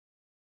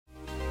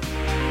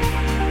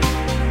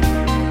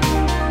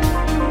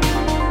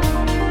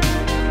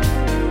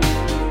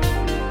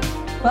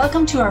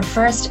Welcome to our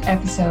first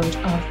episode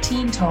of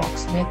Teen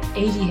Talks with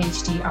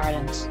ADHD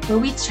Ireland, where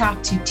we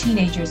chat to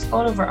teenagers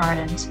all over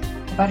Ireland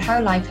about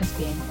how life has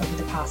been over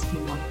the past few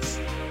months.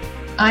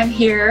 I'm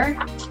here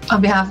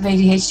on behalf of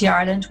ADHD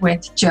Ireland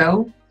with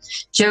Joe.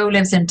 Joe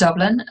lives in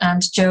Dublin,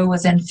 and Joe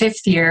was in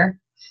fifth year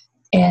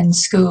in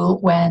school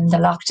when the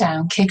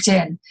lockdown kicked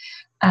in.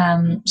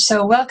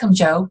 So welcome,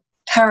 Joe.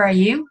 How are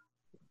you?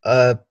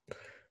 I'm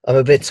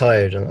a bit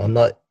tired. I'm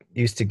not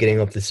used to getting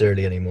up this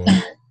early anymore.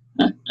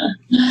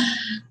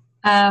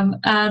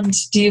 And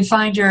do you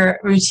find your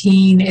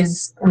routine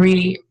is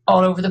really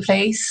all over the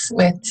place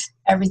with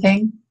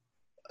everything?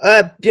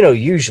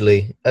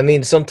 Usually. I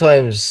mean,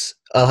 sometimes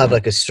I'll have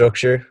like a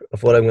structure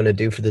of what I'm going to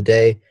do for the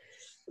day,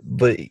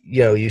 but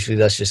usually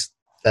that's just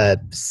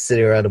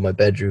sitting around in my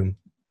bedroom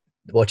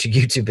watching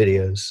YouTube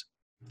videos.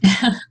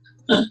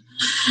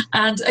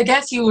 And I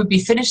guess you would be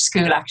finished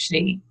school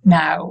actually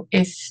now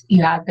if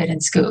you had been in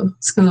school.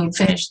 School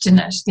finished, didn't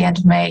it, at the end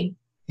of May?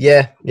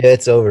 Yeah,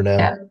 it's over now.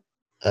 Yeah.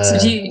 So how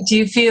do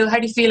you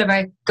feel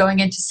about going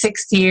into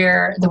sixth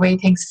year, the way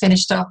things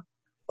finished up?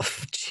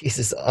 Oh,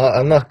 Jesus,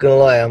 I'm not gonna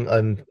lie,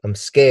 I'm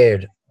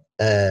scared,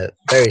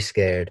 very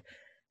scared,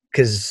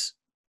 because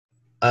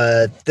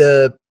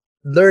the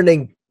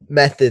learning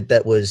method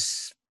that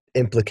was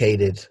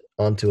implicated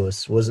onto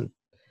us it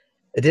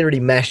didn't really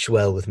mesh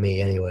well with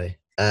me anyway.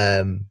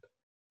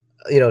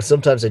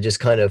 Sometimes I just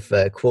kind of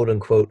quote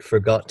unquote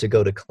forgot to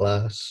go to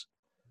class.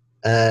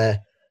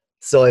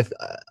 So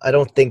I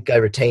don't think I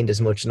retained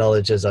as much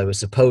knowledge as I was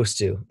supposed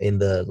to in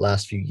the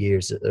last few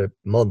years or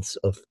months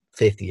of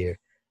fifth year.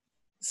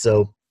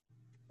 So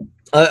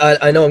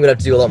I know I'm going to have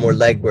to do a lot more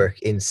legwork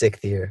in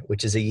sixth year,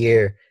 which is a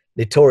year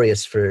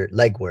notorious for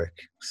legwork.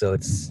 So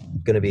it's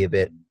going to be a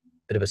bit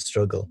of a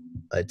struggle,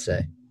 I'd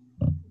say.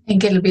 I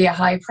think it'll be a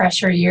high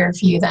pressure year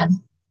for you then.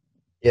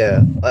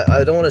 Yeah,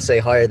 I don't want to say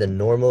higher than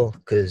normal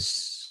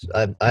because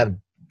I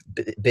haven't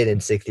been in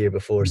sixth year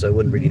before, so I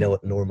wouldn't really know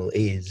what normal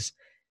is.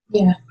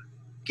 Yeah.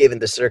 Given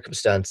the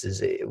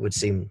circumstances, it would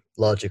seem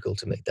logical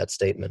to make that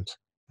statement.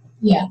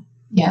 Yeah.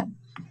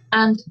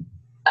 And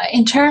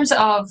in terms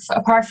of,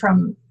 apart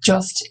from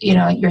just,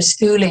 your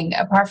schooling,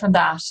 apart from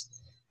that,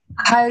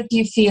 how do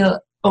you feel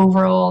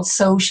overall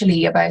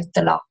socially about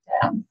the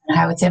lockdown and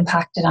how it's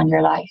impacted on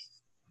your life?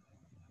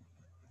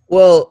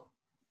 Well,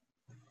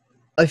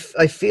 I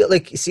feel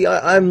like,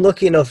 I'm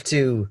lucky enough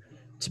to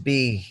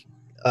be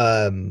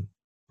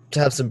to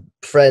have some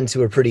friends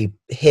who are pretty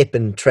hip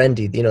and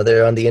trendy.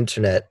 They're on the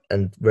internet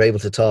and we're able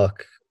to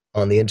talk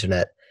on the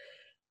internet.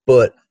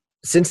 But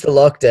since the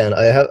lockdown,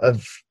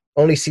 I've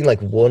only seen like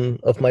one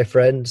of my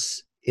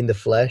friends in the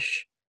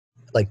flesh,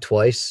 like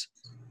twice.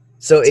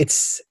 So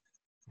it's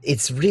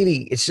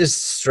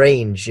just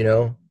strange,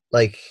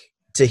 like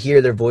to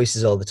hear their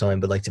voices all the time,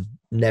 but like to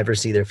never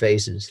see their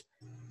faces.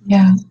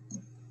 Yeah.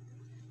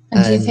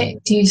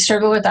 And do you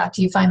struggle with that?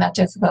 Do you find that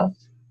difficult?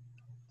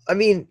 I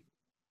mean,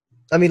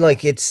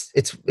 like it's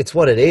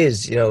what it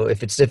is,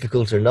 if it's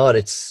difficult or not,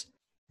 it's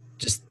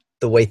just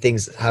the way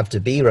things have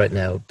to be right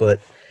now. But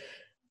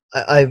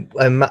I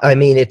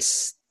mean,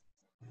 it's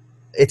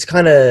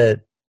kind of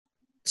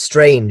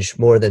strange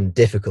more than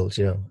difficult,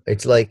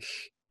 It's like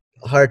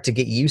hard to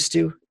get used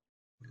to,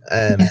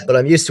 but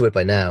I'm used to it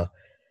by now,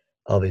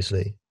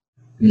 obviously.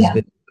 It's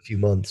been a few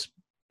months.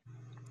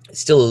 It's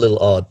still a little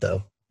odd,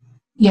 though.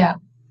 Yeah.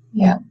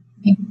 I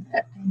think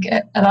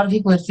a lot of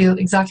people would feel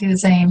exactly the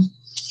same.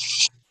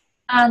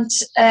 And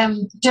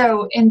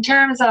Joe, in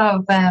terms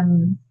of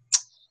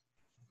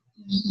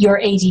your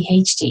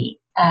ADHD,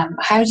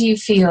 how do you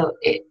feel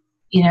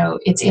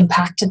it's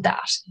impacted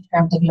that in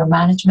terms of your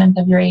management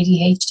of your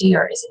ADHD,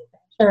 or is it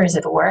better, or is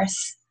it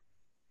worse?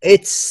 I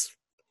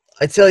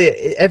tell you,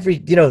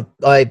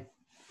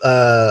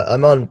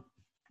 I'm on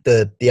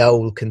the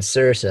owl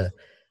Concerta,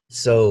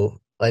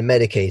 so I'm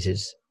medicated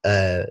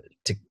to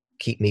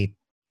keep me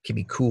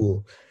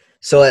cool.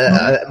 So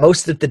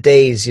most of the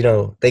days,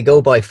 they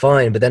go by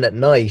fine, but then at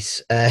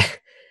night,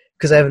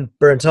 because I haven't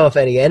burnt off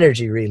any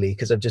energy really,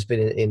 because I've just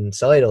been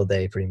inside all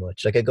day pretty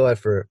much. Like I go out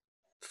for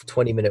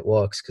 20-minute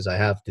walks because I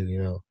have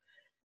to,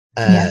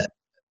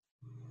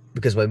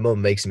 because my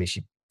mum makes me.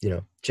 She,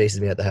 chases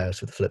me out the house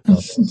with a flip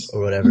flop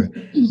or whatever.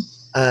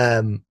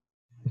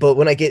 But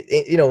when I get,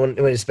 when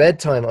it's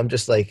bedtime, I'm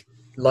just like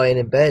lying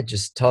in bed,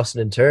 just tossing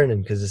and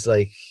turning because it's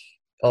like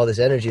all this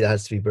energy that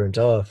has to be burnt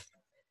off.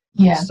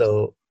 Yeah.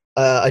 So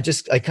I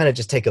kind of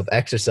just take up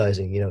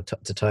exercising,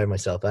 to tire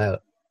myself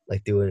out,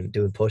 like doing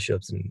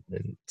push-ups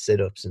and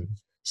sit-ups and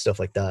stuff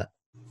like that.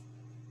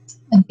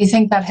 And do you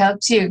think that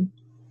helps you?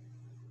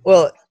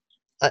 Well,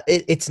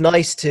 it's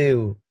nice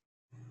to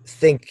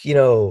think,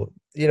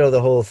 the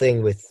whole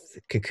thing with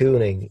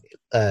cocooning,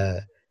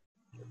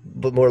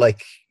 but more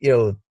like,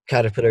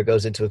 caterpillar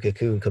goes into a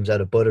cocoon, comes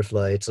out a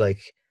butterfly. It's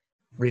like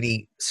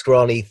really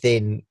scrawny,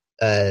 thin,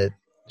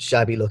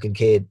 shabby-looking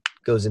kid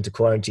goes into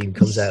quarantine,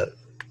 comes out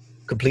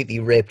completely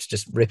ripped,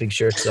 just ripping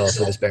shirts off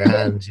with his bare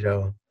hands.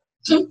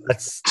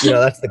 That's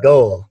the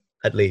goal,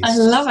 at least. I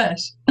love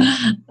it.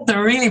 It's a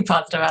really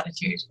positive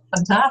attitude.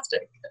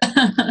 Fantastic.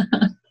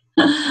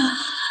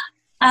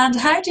 And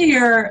how do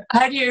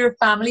your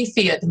family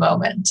feel at the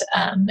moment?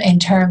 In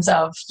terms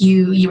of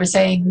you were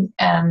saying,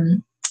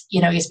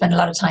 you spend a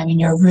lot of time in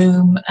your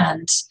room,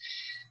 and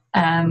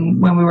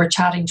when we were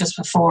chatting just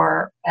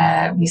before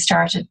we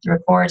started the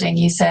recording,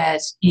 you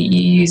said you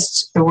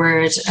used the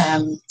word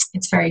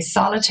it's very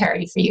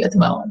solitary for you at the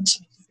moment.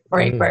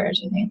 Great word,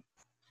 I think.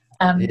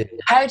 Yeah.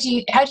 How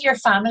do your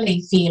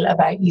family feel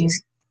about you?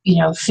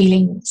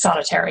 Feeling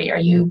solitary? Are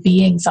you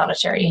being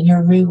solitary in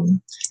your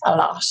room a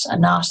lot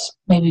and not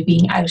maybe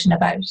being out and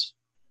about?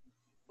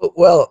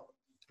 Well,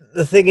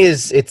 the thing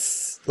is,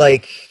 it's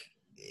like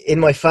in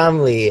my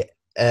family,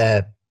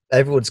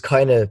 everyone's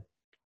kind of,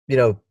 you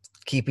know,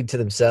 keeping to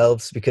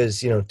themselves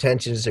because,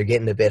 tensions are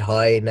getting a bit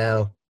high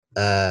now.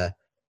 Uh,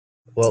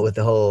 well, with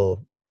the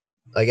whole,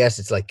 I guess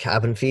it's like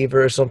cabin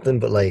fever or something,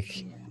 but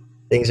like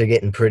things are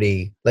getting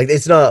pretty, like,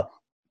 it's not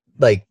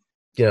like,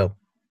 you know,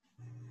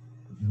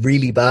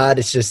 really bad.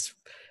 It's just,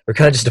 we're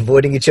kind of just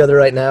avoiding each other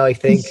right now, I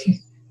think,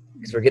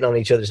 because we're getting on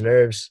each other's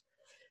nerves.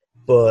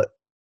 But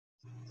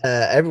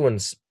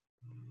everyone's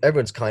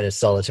kind of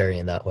solitary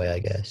in that way, I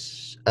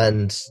guess.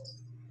 And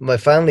my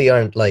family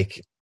aren't like,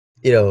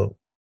 you know,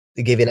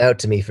 giving out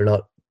to me for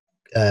not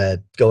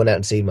going out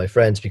and seeing my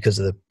friends because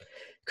of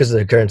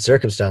the current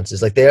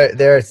circumstances. Like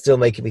they're still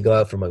making me go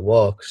out for my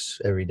walks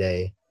every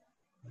day,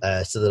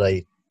 so that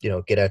I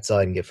get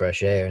outside and get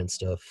fresh air and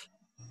stuff.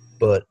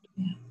 But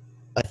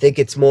I think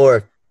it's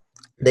more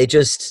they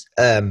just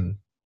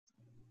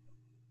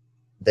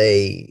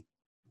they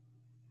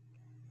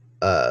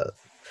uh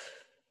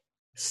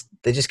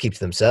they just keep to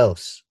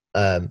themselves.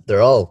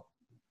 They're all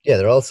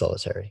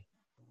solitary.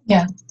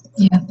 Yeah,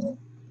 yeah.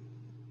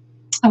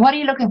 And what are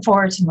you looking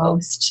forward to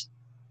most?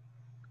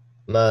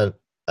 Man,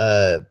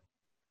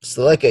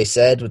 so like I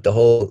said, with the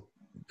whole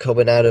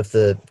coming out of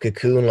the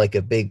cocoon like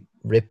a big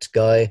ripped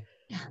guy,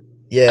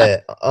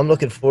 yeah, I'm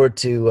looking forward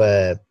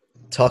to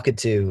talking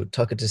to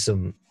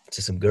some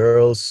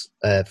girls,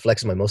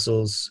 flexing my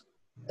muscles,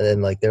 and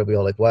then like they'll be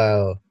all like,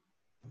 "Wow,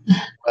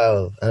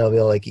 wow," and I'll be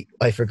all like,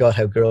 "I forgot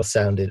how girls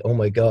sounded. Oh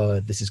my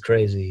god, this is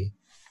crazy."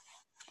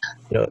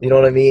 You know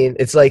what I mean?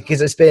 It's like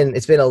because it's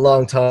been a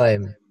long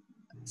time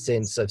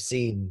since I've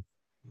seen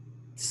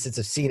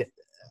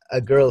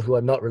a girl who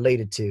I'm not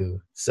related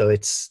to, so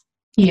it's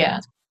Yeah,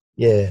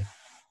 yeah.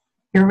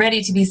 you're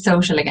ready to be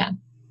social again.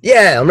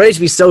 Yeah, I'm ready to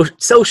be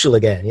social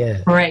again.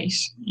 Yeah, Great.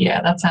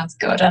 Yeah, that sounds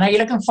good. And are you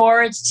looking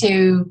forward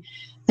to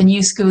the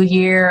new school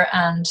year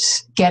and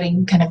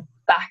getting kind of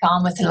back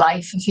on with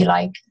life, if you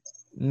like?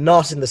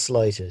 not in the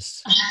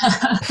slightest.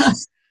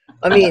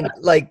 I mean,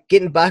 like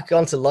getting back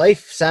onto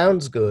life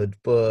sounds good,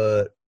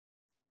 but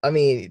I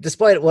mean,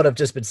 despite what I've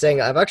just been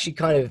saying, I've actually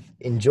kind of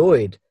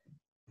enjoyed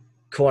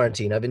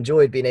quarantine. I've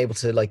enjoyed being able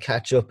to like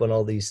catch up on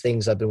all these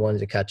things I've been wanting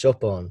to catch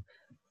up on,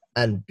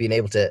 and being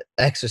able to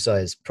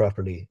exercise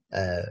properly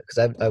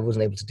because I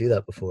wasn't able to do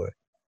that before.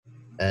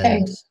 Okay.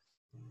 And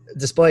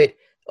despite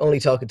only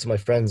talking to my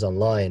friends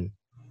online,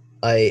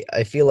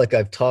 I feel like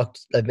I've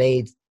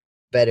made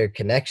better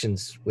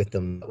connections with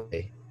them that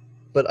way.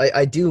 But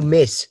I do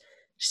miss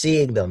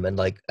seeing them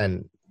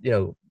and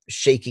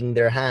shaking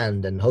their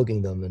hand and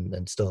hugging them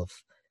and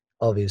stuff,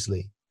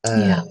 obviously.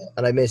 Yeah.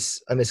 And I miss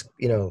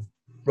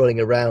running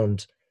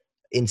around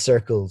in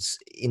circles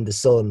in the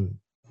sun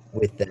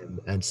with them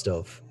and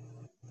stuff.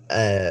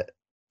 uh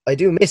I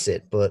do miss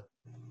it, but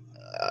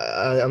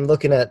I'm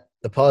looking at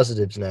the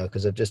positives now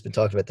because I've just been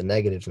talking about the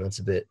negatives, and that's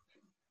a bit.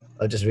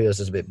 I just realized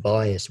it's a bit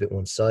biased, a bit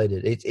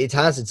one-sided. It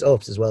has its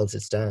ups as well as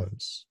its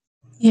downs.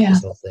 Yeah,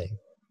 This whole thing.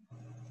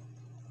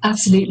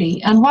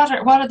 absolutely. And what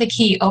are the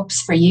key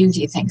ups for you,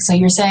 do you think? So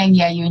you're saying,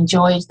 yeah, you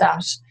enjoyed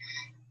that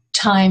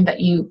time that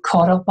you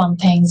caught up on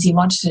things, you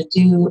wanted to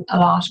do a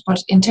lot. But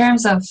in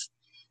terms of,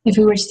 if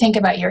we were to think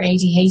about your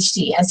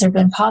ADHD, has there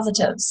been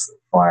positives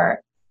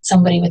for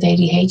somebody with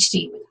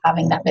ADHD with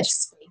having that bit of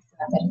space,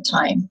 that bit of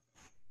time?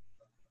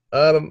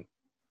 Um,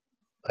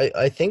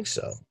 I think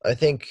so. I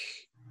think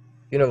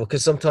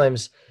because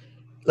sometimes,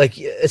 like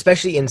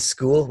especially in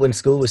school, when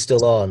school was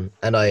still on,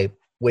 and I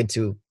went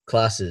to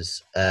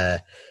classes,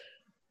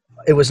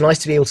 it was nice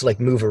to be able to like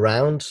move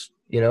around,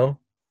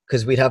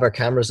 because we'd have our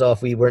cameras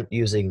off. We weren't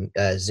using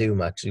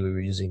Zoom, actually. We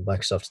were using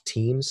Microsoft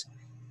Teams.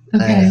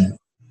 Okay.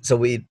 So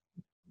we'd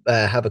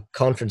have a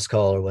conference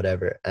call or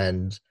whatever,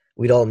 and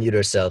we'd all mute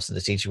ourselves so the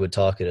teacher would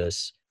talk at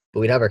us, but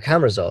we'd have our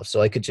cameras off,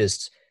 so I could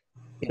just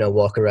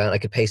walk around. I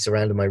could pace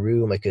around in my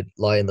room. I could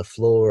lie on the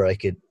floor. I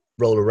could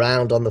roll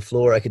around on the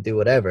floor. I could do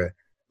whatever.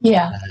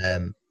 Yeah.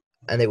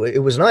 And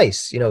it was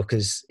nice,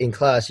 because in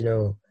class, you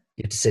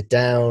have to sit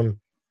down,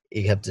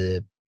 you have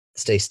to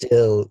stay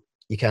still,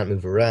 you can't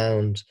move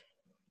around.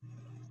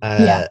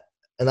 Yeah.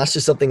 And that's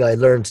just something I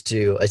learned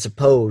to, I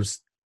suppose,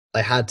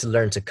 I had to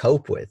learn to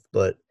cope with.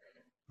 But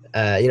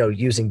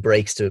using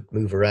breaks to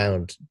move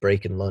around,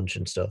 break and lunch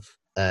and stuff,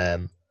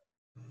 and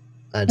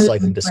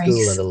cycling to school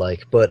and Breaks. the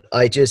like. But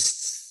I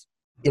just,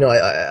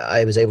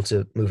 I was able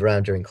to move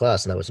around during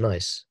class, and that was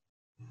nice.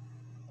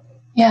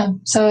 Yeah.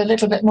 So a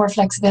little bit more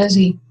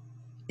flexibility,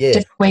 Yeah.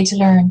 different way to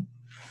learn.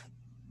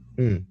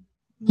 Mm.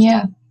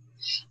 Yeah.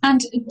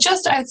 And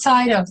just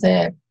outside of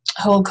the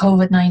whole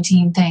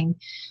COVID-19 thing,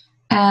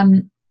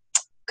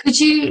 could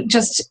you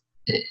just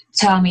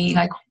tell me,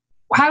 like,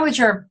 how would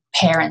your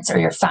parents or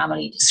your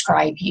family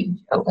describe you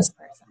as a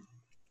person?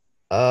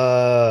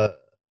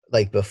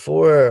 Like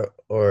before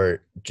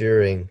or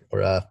during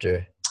or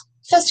after?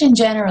 Just in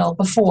general,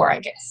 before, I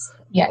guess.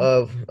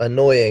 Yeah.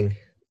 Annoying.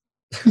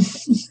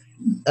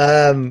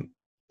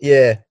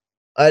 Yeah.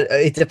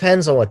 It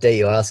depends on what day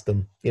you ask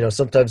them. You know,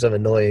 sometimes I'm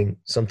annoying,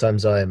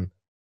 sometimes I'm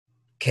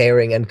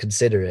caring and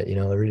considerate. You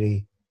know, it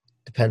really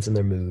depends on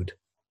their mood.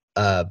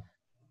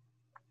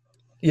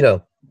 You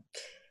know,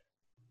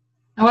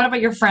 And what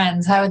about your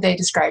friends? How would they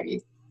describe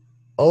you?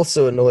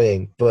 also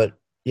annoying, but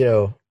you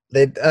know,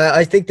 they.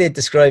 I think they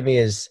describe me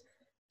as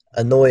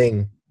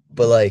annoying,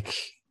 but like,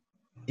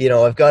 you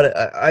know, I've got it.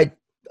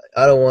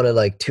 I don't want to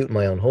like toot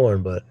my own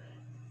horn, but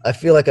I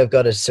feel like I've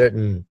got a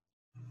certain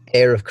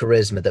air of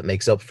charisma that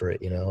makes up for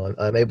it. You know,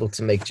 I'm able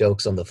to make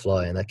jokes on the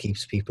fly, and that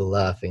keeps people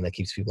laughing. That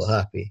keeps people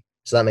happy.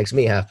 So that makes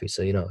me happy.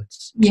 So you know,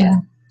 it's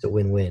a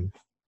win-win.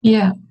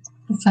 Yeah,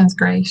 that sounds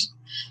great.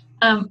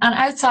 And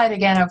outside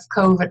again of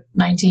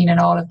COVID-19 and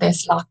all of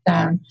this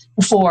lockdown,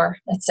 before,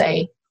 let's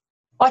say,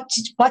 what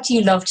do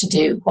you love to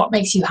do? What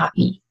makes you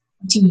happy?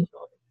 What do you enjoy?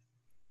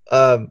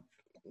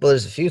 Well,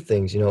 there's a few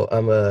things. You know,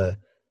 I'm a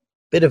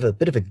bit of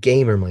a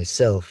gamer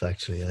myself.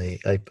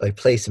 Actually, I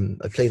play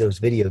those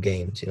video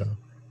games. You know,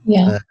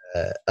 Yeah.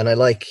 and I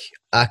like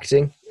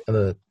acting.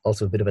 I'm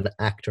also a bit of an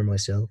actor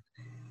myself.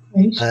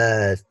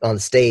 Right. On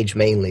stage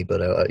mainly,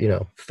 but you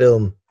know,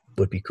 film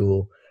would be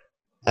cool.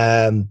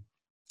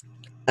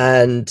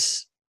 And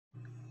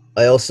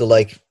I also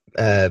like,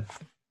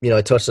 you know,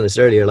 I touched on this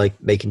earlier, like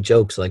making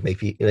jokes, like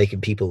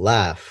making people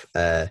laugh,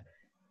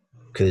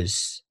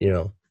 because you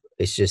know,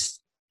 it's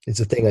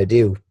a thing I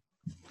do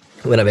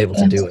when I'm able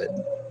to do it.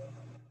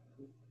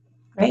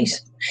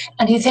 Great.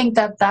 And do you think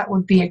that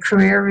would be a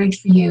career route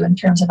for you in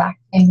terms of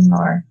acting,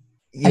 or?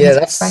 Yeah,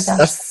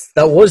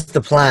 that was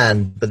the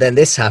plan, but then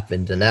this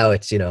happened, and now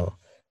it's, you know,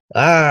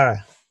 but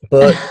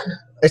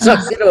it's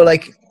not, you know,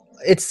 like,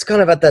 it's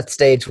kind of at that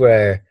stage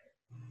where,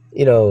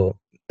 you know,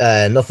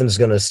 nothing's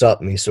gonna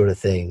stop me, sort of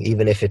thing.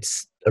 Even if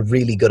it's a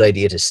really good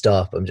idea to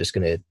stop, I'm just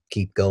gonna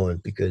keep going,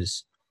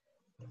 because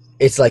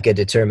it's like a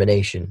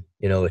determination.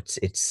 You know,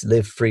 it's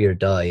live free or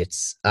die.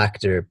 It's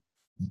actor,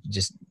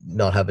 just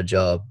not have a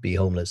job, be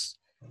homeless.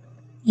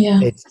 Yeah,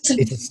 it's a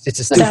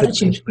stupid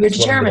attitude. thing, You're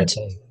determined.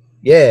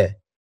 Yeah.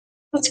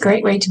 That's a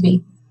great way to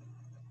be.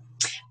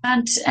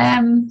 And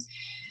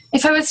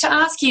if I was to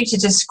ask you to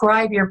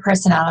describe your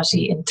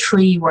personality in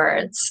 3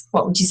 words,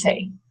 what would you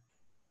say?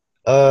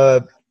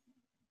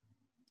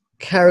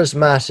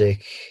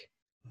 Charismatic.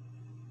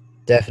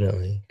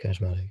 Definitely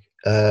charismatic.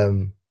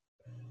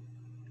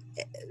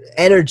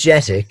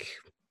 Energetic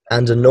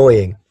and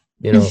annoying.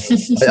 You know,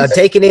 I've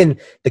taken in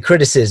the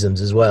criticisms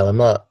as well. I'm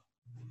not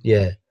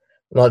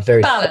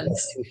very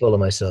too full of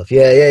myself.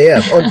 Yeah.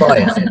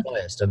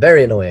 Unbiased. I'm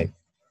very annoying.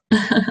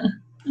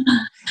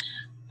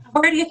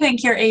 Where do you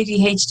think your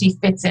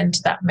ADHD fits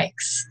into that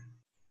mix?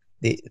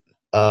 The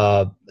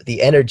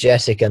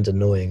energetic and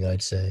annoying,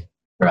 I'd say.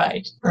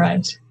 Right.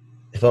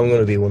 If I'm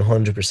going to be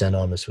 100%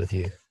 honest with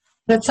you.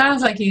 That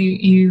sounds like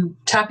you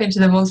tap into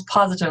the most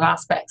positive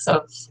aspects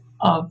of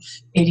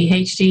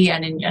ADHD,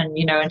 and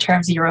you know, in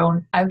terms of your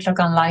own outlook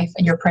on life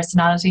and your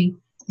personality,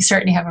 you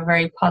certainly have a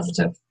very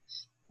positive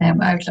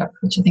outlook,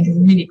 which I think is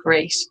really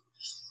great.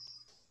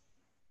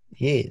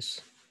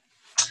 Yes.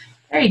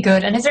 Very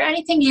good. And is there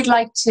anything you'd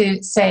like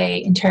to say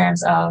in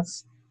terms of,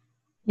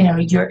 you know,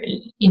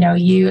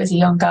 you as a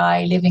young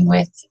guy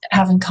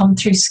having come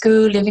through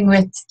school, living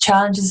with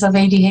challenges of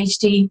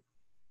ADHD,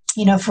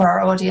 you know, for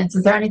our audience,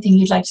 is there anything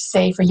you'd like to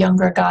say for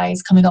younger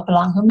guys coming up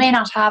along who may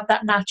not have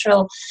that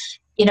natural,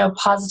 you know,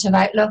 positive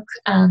outlook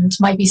and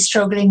might be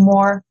struggling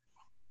more?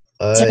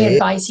 Is there any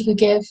advice you could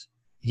give?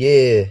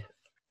 Yeah.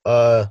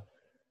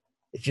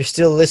 If you're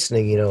still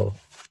listening, you know,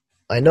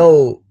 I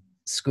know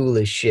school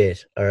is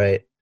shit, all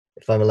right?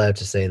 If I'm allowed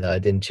to say that, I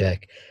didn't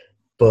check.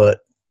 But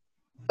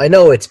I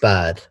know it's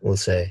bad, we'll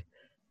say.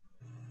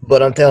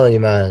 But I'm telling you,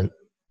 man,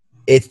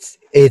 it's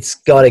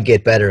got to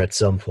get better at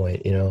some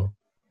point, you know?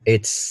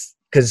 It's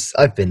because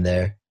I've been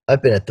there.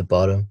 I've been at the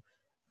bottom.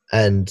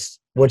 And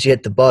once you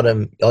hit the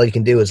bottom, all you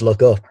can do is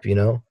look up, you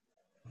know?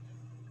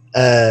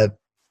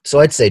 So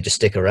I'd say just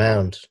stick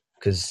around,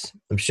 because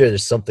I'm sure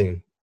there's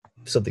something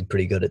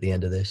pretty good at the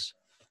end of this.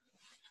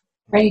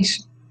 Great.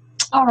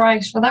 All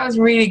right. Well, that was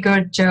really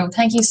good, Joe.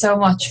 Thank you so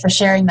much for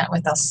sharing that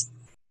with us.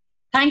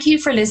 Thank you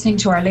for listening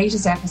to our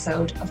latest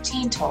episode of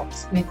Teen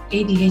Talks with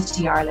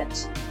ADHD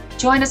Ireland.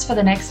 Join us for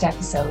the next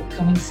episode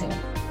coming soon.